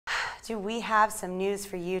do we have some news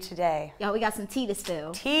for you today? Y'all, we got some tea to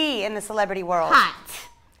spill. Tea in the celebrity world. Hot.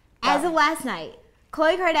 As of last night,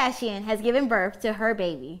 Khloe Kardashian has given birth to her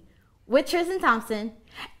baby with Tristan Thompson,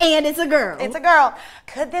 and it's a girl. It's a girl.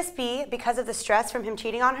 Could this be because of the stress from him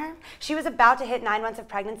cheating on her? She was about to hit 9 months of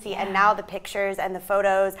pregnancy, and now the pictures and the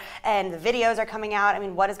photos and the videos are coming out. I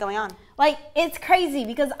mean, what is going on? Like, it's crazy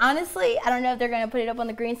because honestly, I don't know if they're going to put it up on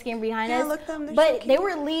the green screen behind us. Look them, but so they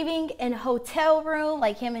were leaving in a hotel room,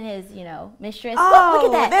 like him and his, mistress. Oh,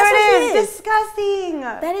 look at that. There That's it is. Disgusting.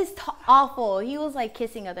 That is awful. He was like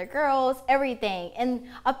kissing other girls, everything. And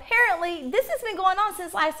apparently, this has been going on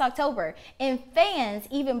since last October. And fans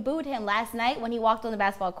even booed him last night when he walked on the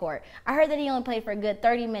basketball court. I heard that he only played for a good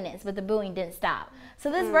 30 minutes, but the booing didn't stop.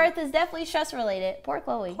 So this birth is definitely stress related. Poor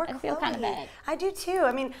Khloe. I feel kind of bad. I do too.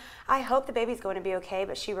 I mean, I hope the baby's going to be okay,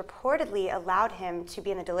 but she reportedly allowed him to be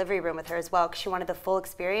in the delivery room with her as well because she wanted the full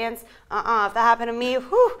experience. If that happened to me,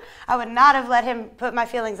 whew, I would not have let him put my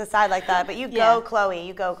feelings aside like that. But you go, Khloe.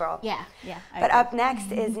 You go, girl. Yeah. But up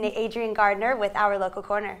next is Adrian Gardner with Our Local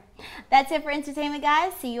Corner. That's it for entertainment,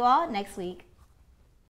 guys. See you all next week.